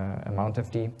 a mount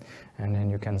FD, and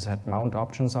then you can set mount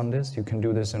options on this. You can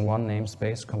do this in one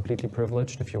namespace, completely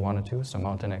privileged if you wanted to. So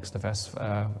mount an XFS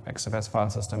file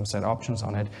system, set options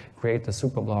on it, create the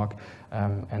super block,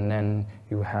 and then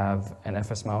you have an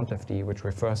FS mount FD, which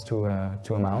refers to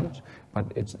a mount,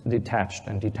 but it's detached.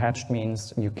 And detached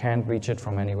means you can't reach it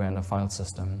from anywhere in the file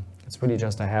system. It's really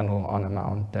just a handle on a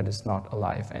mount that is not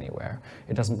alive anywhere.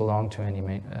 It doesn't belong to any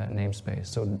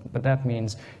namespace. But that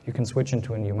means you can switch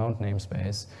into a new mount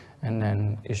namespace and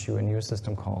then issue a new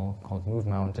system call called move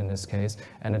mount in this case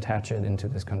and attach it into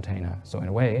this container. So in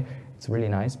a way, it's really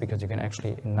nice because you can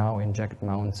actually now inject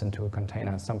mounts into a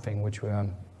container, something which we are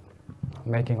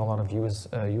making a lot of use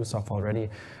of already.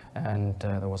 And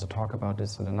there was a talk about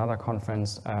this at another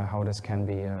conference, how this can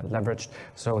be leveraged.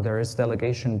 So there is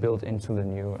delegation built into the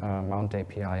new mount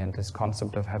API, and this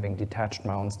concept of having detached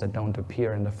mounts that don't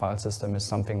appear in the file system is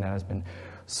something that has been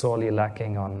sorely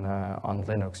lacking on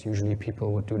Linux. Usually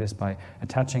people would do this by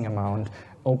attaching a mount,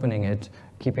 opening it,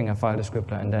 keeping a file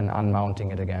descriptor, and then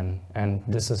unmounting it again. And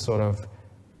this is sort of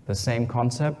the same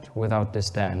concept without this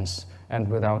dance. And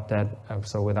without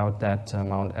that,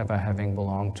 mount ever having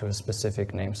belonged to a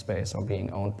specific namespace or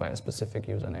being owned by a specific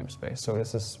user namespace. So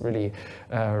this is really,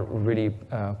 really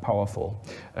powerful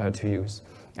to use.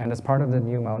 And as part of the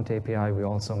new mount API, we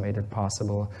also made it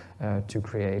possible to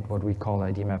create what we call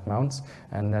ID map mounts.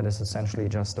 And that is essentially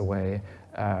just a way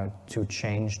to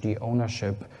change the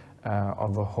ownership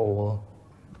of a whole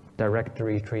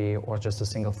directory tree or just a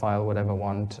single file, whatever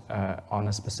want, on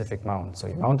a specific mount. So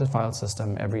you mount a file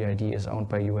system, every ID is owned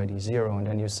by UID 0, and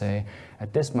then you say,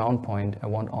 at this mount point, I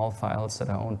want all files that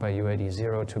are owned by UID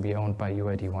 0 to be owned by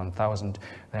UID 1000.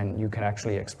 Then you can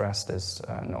actually express this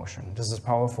notion. This is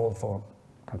powerful for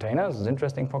containers, it's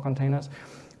interesting for containers,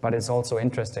 but it's also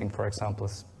interesting, for example,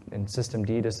 in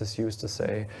systemd, this is used to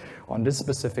say, on this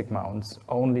specific mount,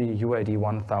 only UID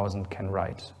 1000 can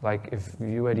write. Like if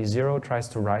UID 0 tries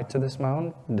to write to this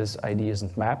mount, this ID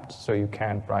isn't mapped, so you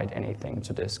can't write anything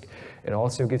to disk. It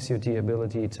also gives you the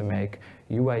ability to make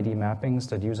UID mappings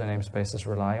that user namespaces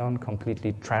rely on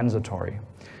completely transitory,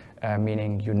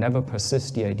 meaning you never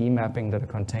persist the ID mapping that a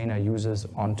container uses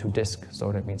onto disk.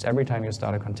 So that means every time you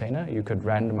start a container, you could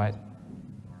randomize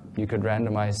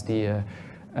the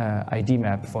ID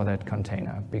map for that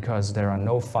container, because there are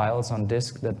no files on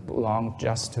disk that belong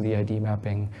just to the ID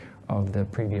mapping of the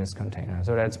previous container.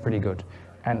 So that's pretty good.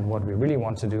 And what we really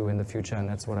want to do in the future, and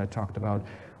that's what I talked about,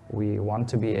 we want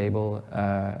to be able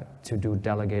to do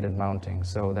delegated mounting,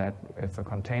 so that if a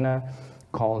container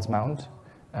calls mount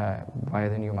via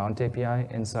the new mount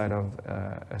API inside of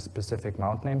a specific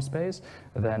mount namespace,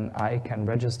 then I can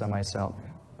register myself.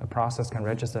 A process can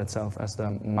register itself as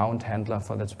the mount handler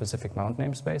for that specific mount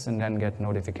namespace and then get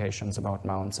notifications about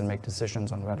mounts and make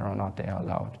decisions on whether or not they are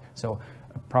allowed. So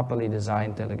a properly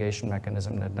designed delegation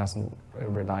mechanism that doesn't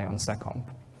rely on seccomp.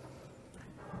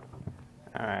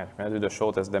 All right, I'm going to do the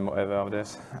shortest demo ever of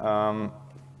this.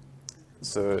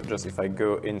 So just if I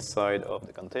go inside of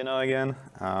the container again,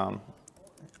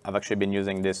 I've actually been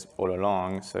using this all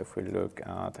along. So if we look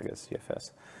at, I guess,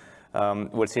 ZFS,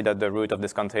 we'll see that the root of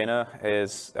this container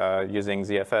is using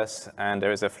ZFS, and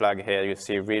there is a flag here. You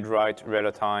see read-write,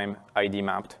 real-time, ID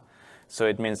mapped. So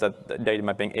it means that the data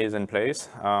mapping is in place,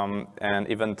 and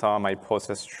even though my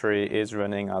process tree is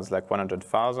running as like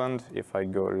 100,000, if I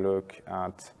go look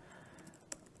at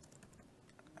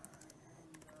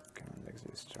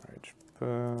storage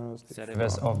burst,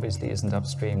 ZFS obviously isn't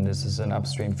upstream. This is an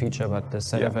upstream feature, but the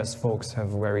ZFS folks have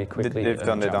very quickly they've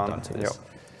done it onto this.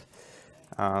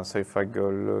 Yep. So if I go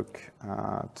look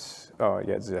at, oh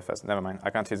yeah, it's ZFS, never mind, I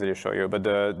can't easily show you, but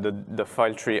the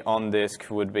file tree on disk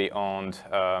would be owned,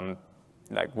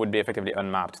 would be effectively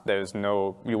unmapped. There's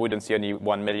no, you wouldn't see any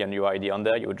 1 million UID on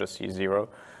there, you would just see 0,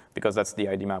 because that's the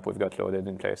ID map we've got loaded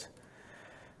in place.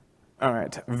 All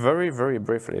right, very, very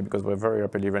briefly, because we're very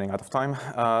rapidly running out of time.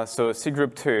 So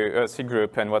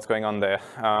CGroup and what's going on there.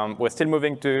 We're still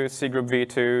moving to CGroup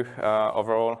v2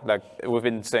 overall. Like we've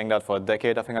been saying that for a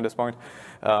decade, I think, at this point.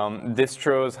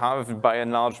 Distros have, by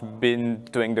and large, been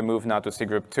doing the move now to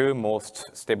CGroup 2.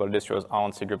 Most stable distros are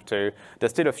on CGroup 2. There's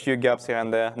still a few gaps here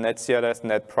and there. NetCLS,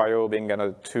 NetPrio being kind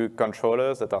of two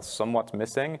controllers that are somewhat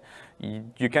missing.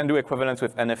 You can do equivalence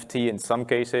with NFT in some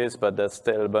cases, but there's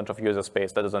still a bunch of user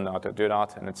space that doesn't know how to do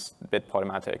that, and it's a bit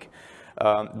problematic.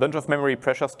 A bunch of memory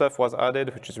pressure stuff was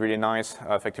added, which is really nice,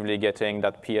 effectively getting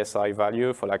that PSI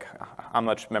value for like how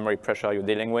much memory pressure you're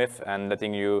dealing with, and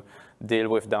letting you deal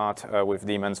with that with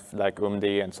daemons like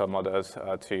UMD and some others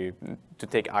to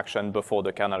take action before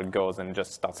the kernel goes and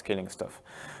just starts killing stuff.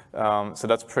 So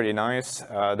that's pretty nice.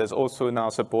 There's also now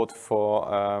support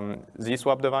for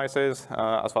Z-swap devices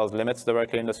as far as limits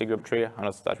directly in the CGroup tree. I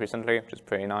noticed that recently, which is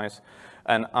pretty nice.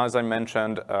 And as I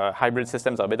mentioned, hybrid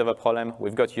systems are a bit of a problem.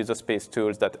 We've got user space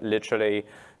tools that literally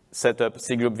set up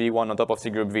CGroup v1 on top of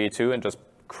CGroup v2 and just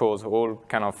cause all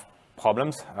kind of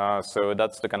problems. So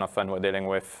that's the kind of fun we're dealing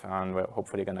with, and we're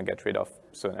hopefully going to get rid of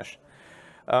soonish.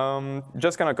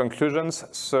 Just kind of conclusions.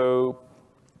 So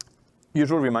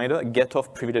usual reminder, get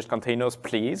off privileged containers,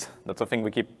 please. That's a thing we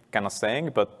keep kind of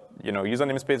saying, but user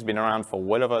namespace has been around for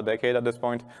well over a decade at this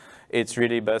point. It's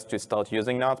really best to start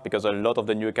using that, because a lot of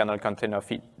the new kernel container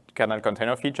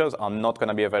features are not going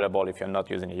to be available if you're not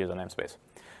using a user namespace.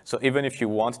 So even if you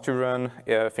want to run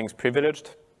things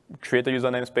privileged, create a user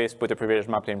namespace, put a privileged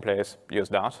map in place, use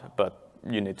that, but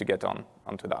you need to get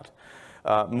onto that.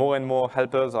 More and more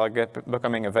helpers are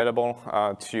becoming available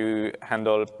to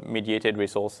handle mediated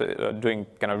resources, doing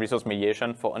kind of resource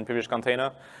mediation for unprivileged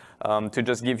container, to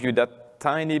just give you that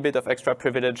tiny bit of extra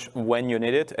privilege when you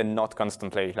need it and not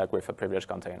constantly, like with a privileged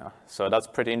container. So that's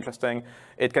pretty interesting.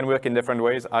 It can work in different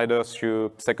ways, either through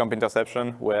seccomp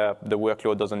interception, where the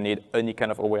workload doesn't need any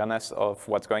kind of awareness of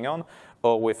what's going on,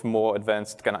 or with more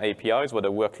advanced kind of APIs, where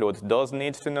the workload does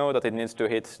need to know that it needs to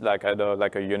hit like either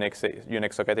like a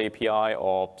Unix socket API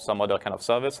or some other kind of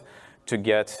service to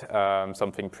get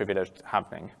something privileged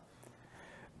happening.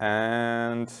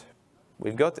 And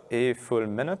we've got a full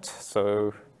minute,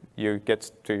 so you get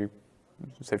to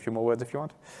say a few more words if you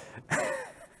want.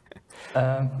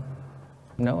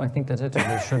 No, I think that's it.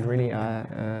 We should really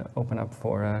open up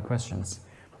for questions.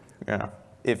 Yeah.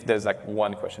 If there's like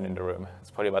one question in the room, it's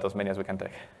probably about as many as we can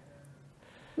take.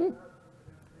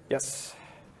 Yes.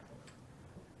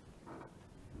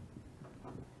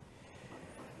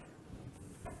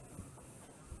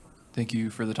 Thank you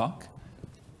for the talk.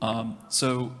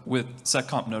 So with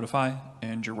seccomp notify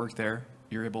and your work there,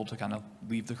 you're able to kind of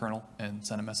leave the kernel and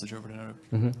send a message over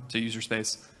to user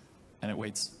space, and it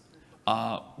waits.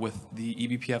 With the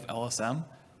eBPF LSM,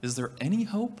 is there any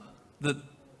hope that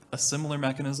a similar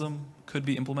mechanism could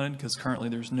be implemented? Because currently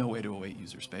there's no way to await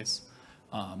user space,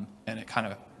 and it kind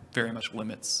of very much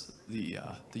limits the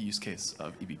use case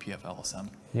of eBPF LSM.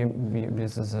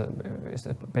 This is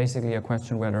basically a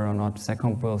question whether or not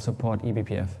seccomp will support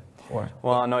eBPF. Or?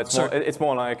 Well, no, it's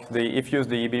more like if you use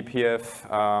the eBPF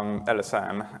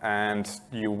LSM and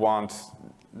you want,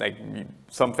 like,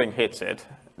 something hits it,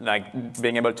 like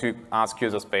being able to ask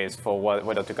user space for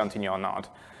whether to continue or not.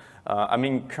 I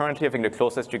mean, currently, I think the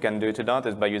closest you can do to that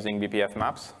is by using BPF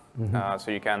maps.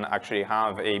 So you can actually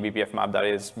have a BPF map that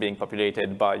is being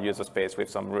populated by user space with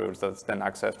some rules that's then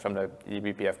accessed from the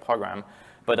eBPF program.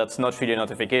 But that's not really a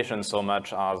notification so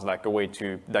much as like a way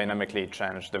to dynamically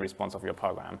change the response of your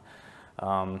program.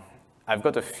 I've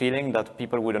got a feeling that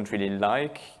people wouldn't really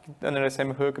like an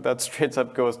LSM hook that straight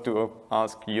up goes to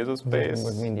ask user space. That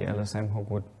would mean the LSM hook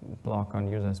would block on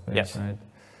user space, yes. Right?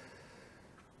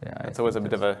 Yeah, it's always a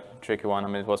bit of a tricky one. I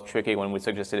mean, it was tricky when we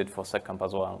suggested it for seccomp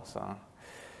as well. So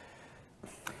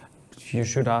you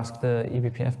should ask the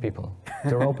eBPF people.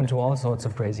 They're open to all sorts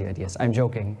of crazy ideas. I'm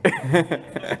joking.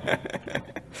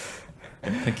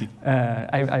 Thank you.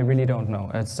 I really don't know.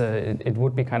 It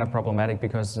would be kind of problematic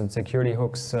because security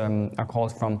hooks are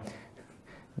called from.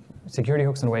 Security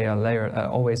hooks in a way are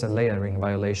always a layering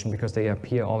violation because they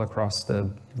appear all across the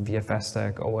VFS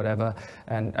stack or whatever.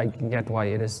 And I get why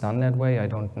it is done that way. I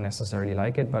don't necessarily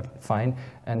like it, but fine.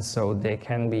 And so they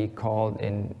can be called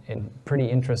in pretty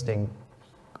interesting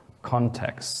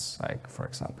contexts. Like, for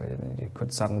example, you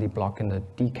could suddenly block in the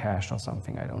Dcache or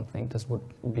something. I don't think this would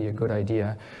be a good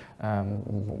idea.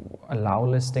 Allow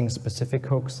listing specific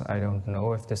hooks. I don't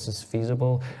know if this is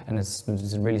feasible, and it's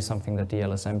really something that the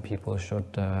LSM people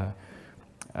should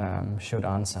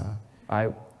answer. I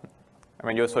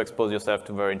mean, you also expose yourself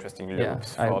to very interesting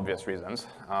loops for obvious reasons.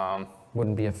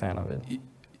 Wouldn't be a fan of it.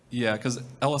 Yeah, because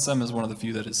LSM is one of the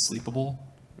few that is sleepable.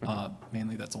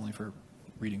 Mainly that's only for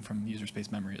reading from user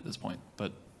space memory at this point,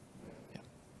 but yeah.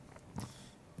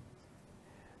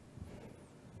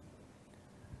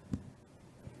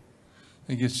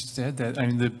 I guess just to add that, I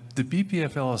mean, the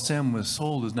BPF LSM was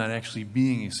sold as not actually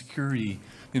being a security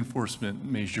enforcement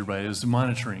measure, right? It was a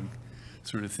monitoring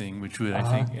sort of thing, which would, I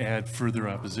think, add further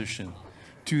opposition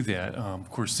to that. Of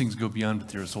course, things go beyond what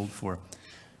they were sold for.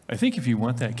 I think if you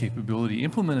want that capability,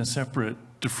 implement a separate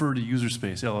defer to user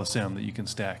space LSM that you can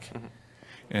stack.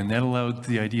 And that allowed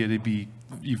the idea to be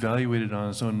evaluated on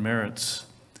its own merits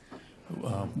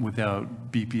without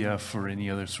BPF or any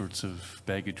other sorts of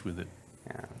baggage with it,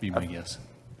 be my guess.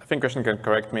 I think Christian can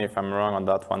correct me if I'm wrong on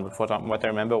that one, but what I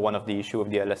remember, one of the issue of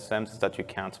the LSMs is that you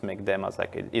can't make them as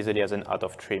like easily as an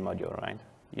out-of-tree module, right?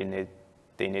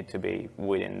 They need to be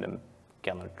within the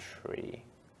kernel tree.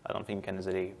 I don't think you can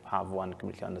easily have one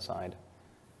completely on the side.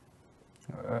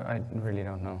 I really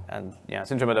don't know. And yeah,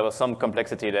 since there was some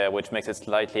complexity there, which makes it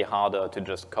slightly harder to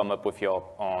just come up with your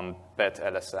own pet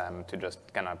LSM to just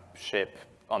kind of ship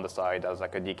on the side as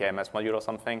like a DKMS module or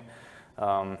something.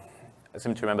 I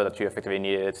seem to remember that you effectively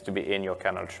needed it to be in your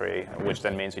kernel tree, which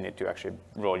then means you need to actually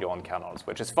roll your own kernels,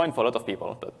 which is fine for a lot of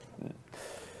people, but.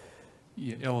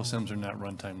 Yeah, LSMs are not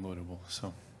runtime loadable,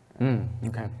 so.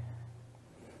 Okay.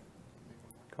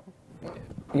 Cool.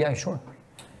 Yeah, sure.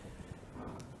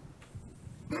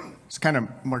 It's kind of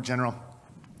more general.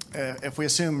 If we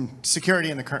assume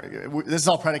security in the kernel, this is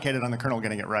all predicated on the kernel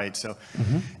getting it right. So,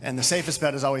 and the safest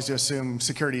bet is always to assume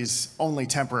security is only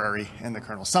temporary in the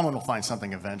kernel. Someone will find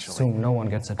something eventually. So no one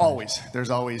gets it right. Always. There's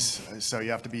always, so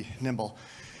you have to be nimble.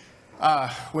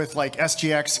 With like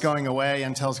SGX going away,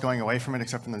 Intel's going away from it,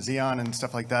 except from the Xeon and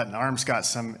stuff like that, and ARM's got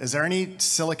some, is there any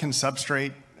silicon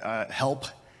substrate help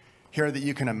here that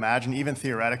you can imagine, even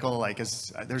theoretical, like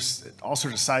there's all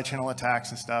sorts of side channel attacks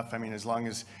and stuff. I mean, as long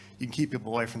as you can keep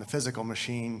people away from the physical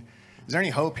machine. Is there any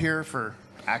hope here for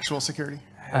actual security?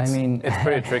 I mean, it's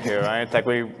pretty tricky, right? Like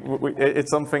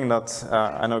it's something that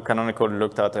I know Canonical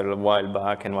looked at a while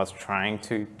back and was trying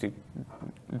to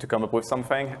to come up with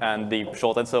something, and the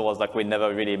short answer was like we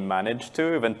never really managed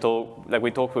to. Even though like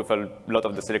we talked with a lot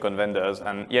of the silicon vendors,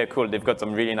 and yeah, cool, they've got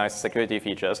some really nice security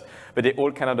features, but they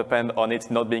all kind of depend on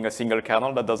it not being a single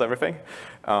kernel that does everything.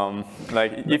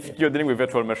 Like if you're dealing with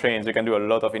virtual machines, you can do a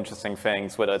lot of interesting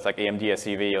things, whether it's like AMD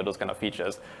SEV or those kind of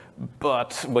features.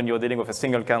 But when you're dealing with a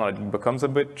single kernel, it becomes a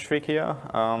bit trickier.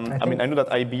 I mean, I know that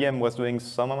IBM was doing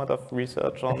some amount of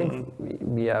research on.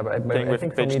 Yeah, but I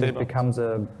think for me this becomes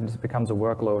a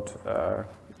workload,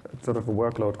 sort of a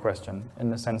workload question, in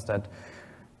the sense that,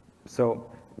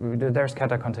 so there's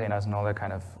kata containers and all that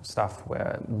kind of stuff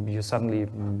where you suddenly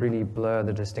really blur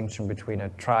the distinction between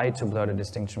try to blur the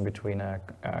distinction between a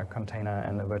container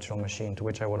and a virtual machine, to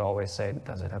which I would always say,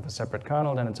 does it have a separate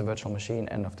kernel? Then it's a virtual machine,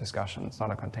 end of discussion, it's not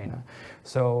a container.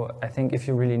 So I think if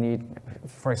you really need,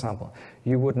 for example,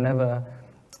 you would never,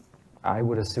 I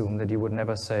would assume that you would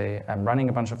never say, I'm running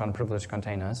a bunch of unprivileged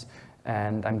containers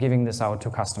and I'm giving this out to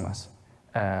customers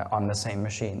on the same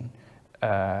machine,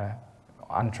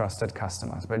 untrusted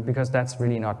customers. But because that's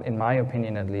really not, in my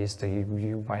opinion at least,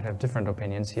 you might have different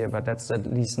opinions here, but that's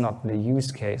at least not the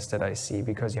use case that I see,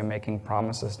 because you're making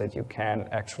promises that you can't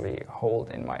actually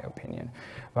hold, in my opinion.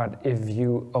 But if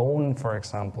you own, for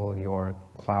example, your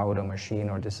cloud or machine,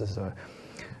 or this is a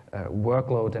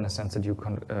workload in a sense that you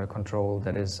control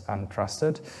that is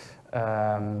untrusted,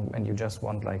 and you just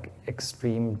want like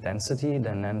extreme density,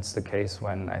 then that's the case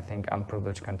when I think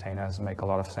unprivileged containers make a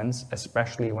lot of sense,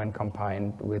 especially when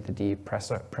combined with the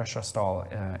pressure stall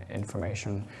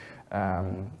information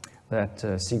that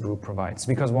CGroup provides.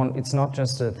 Because it's not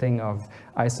just a thing of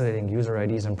isolating user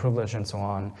IDs and privilege and so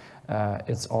on.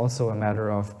 It's also a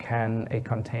matter of, can a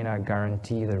container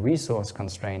guarantee the resource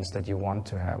constraints that you want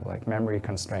to have, like memory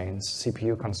constraints,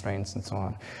 CPU constraints, and so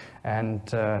on. And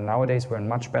nowadays we're in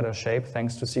much better shape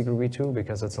thanks to CGroup v2,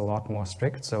 because it's a lot more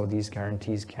strict, so these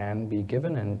guarantees can be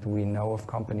given, and we know of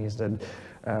companies that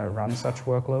run such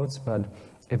workloads. But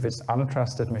if it's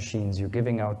untrusted machines you're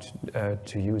giving out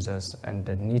to users and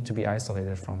that need to be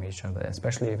isolated from each other,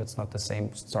 especially if it's not the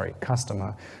same,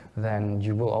 customer, then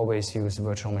you will always use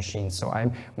virtual machines. So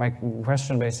my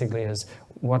question basically is,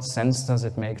 what sense does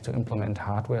it make to implement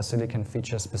hardware silicon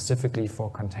features specifically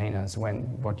for containers when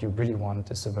what you really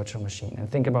want is a virtual machine? And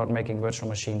think about making virtual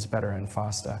machines better and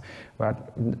faster,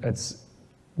 but it's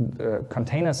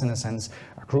containers, in a sense,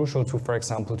 are crucial to, for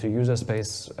example, to user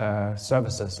space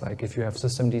services. Like if you have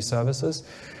systemd services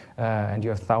and you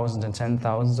have thousands and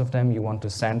 10,000s of them, you want to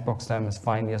sandbox them as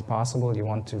finely as possible, you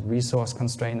want to resource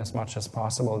constrain as much as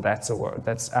possible,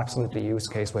 that's absolutely a use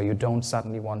case where you don't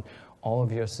suddenly want all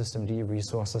of your systemd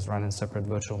resources run in separate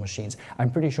virtual machines. I'm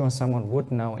pretty sure someone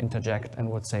would now interject and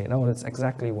would say, no, that's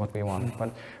exactly what we want.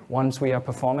 But once we are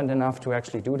performant enough to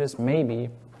actually do this, maybe,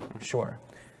 sure.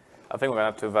 I think we're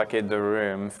gonna have to vacate the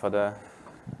room for the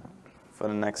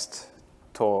next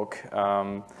talk.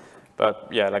 But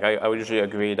yeah, like I would usually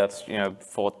agree that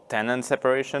for tenant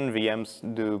separation, VMs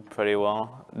do pretty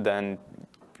well. Then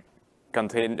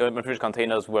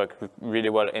containers work really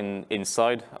well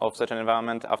inside of such an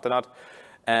environment after that.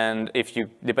 And if you,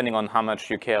 depending on how much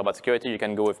you care about security, you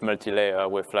can go with multi-layer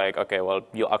with like, okay, well,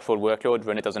 your actual workload,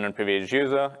 run it as an unprivileged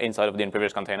user inside of the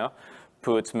unprivileged container,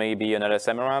 put maybe an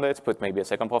LSM around it, put maybe a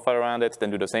second profile around it,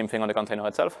 then do the same thing on the container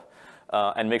itself,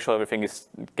 and make sure everything is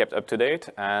kept up to date.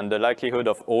 And the likelihood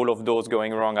of all of those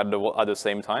going wrong at the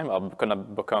same time are gonna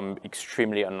become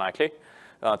extremely unlikely,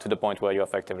 to the point where you're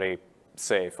effectively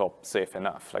safe or safe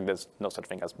enough. Like there's no such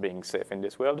thing as being safe in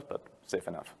this world, but safe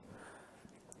enough.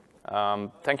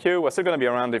 Thank you. We're still going to be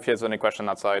around if there's any question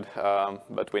outside,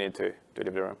 but we need to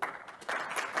leave the room.